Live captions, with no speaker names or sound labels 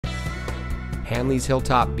Hanlees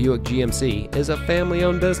Hilltop Buick GMC is a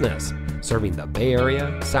family-owned business, serving the Bay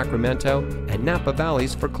Area, Sacramento, and Napa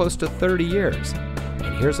Valleys for close to 30 years.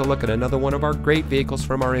 And here's a look at another one of our great vehicles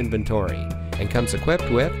from our inventory, and comes equipped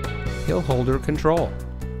with hill holder control,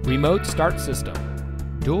 remote start system,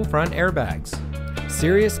 dual front airbags,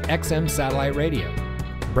 Sirius XM satellite radio,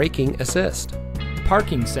 braking assist,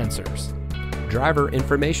 parking sensors, driver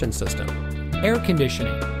information system, air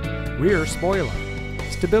conditioning, rear spoiler,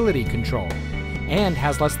 stability control, and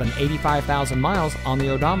has less than 85,000 miles on the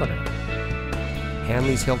odometer.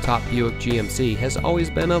 Hanlees Hilltop Buick GMC has always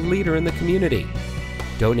been a leader in the community,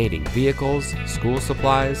 donating vehicles, school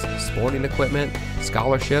supplies, sporting equipment,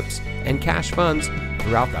 scholarships, and cash funds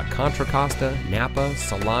throughout the Contra Costa, Napa,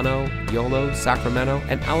 Solano, Yolo, Sacramento,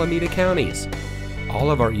 and Alameda counties. All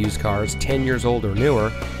of our used cars 10 years old or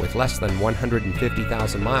newer with less than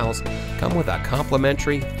 150,000 miles come with a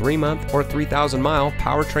complimentary 3-month or 3,000-mile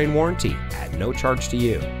powertrain warranty at no charge to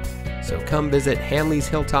you. So come visit Hanlees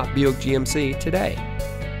Hilltop Buick GMC today.